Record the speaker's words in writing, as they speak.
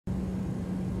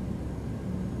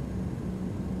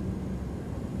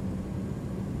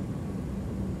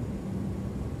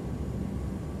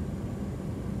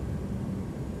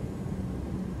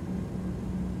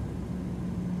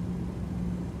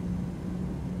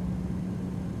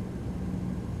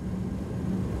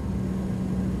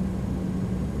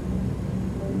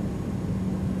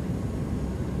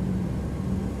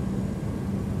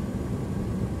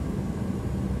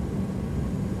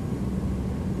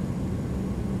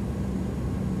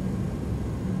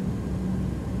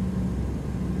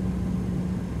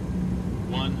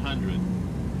100,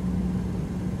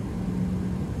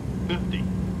 50,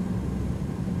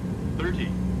 30,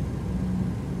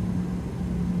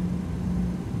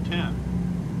 10.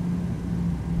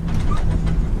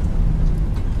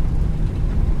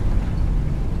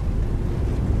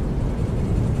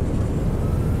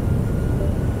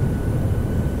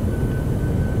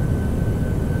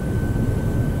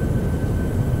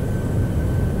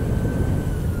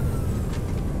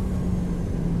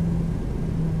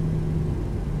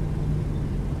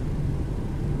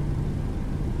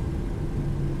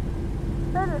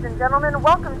 Ladies and gentlemen,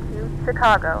 welcome to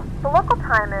Chicago. The local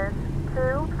time is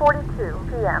 2:42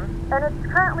 p.m. and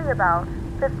it's currently about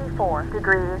 54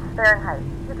 degrees Fahrenheit.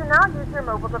 You can now use your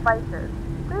mobile devices.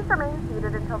 Please remain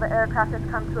seated until the aircraft has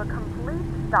come to a complete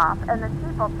stop and the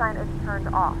seatbelt sign is turned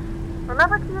off.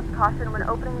 Remember to use caution when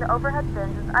opening the overhead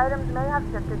bins as items may have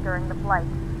shifted during the flight.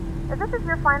 If this is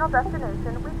your final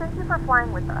destination, we thank you for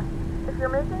flying with us. If you're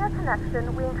making a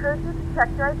connection, we encourage you to check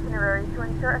your itinerary to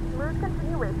ensure a smooth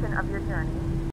continuation of your journey.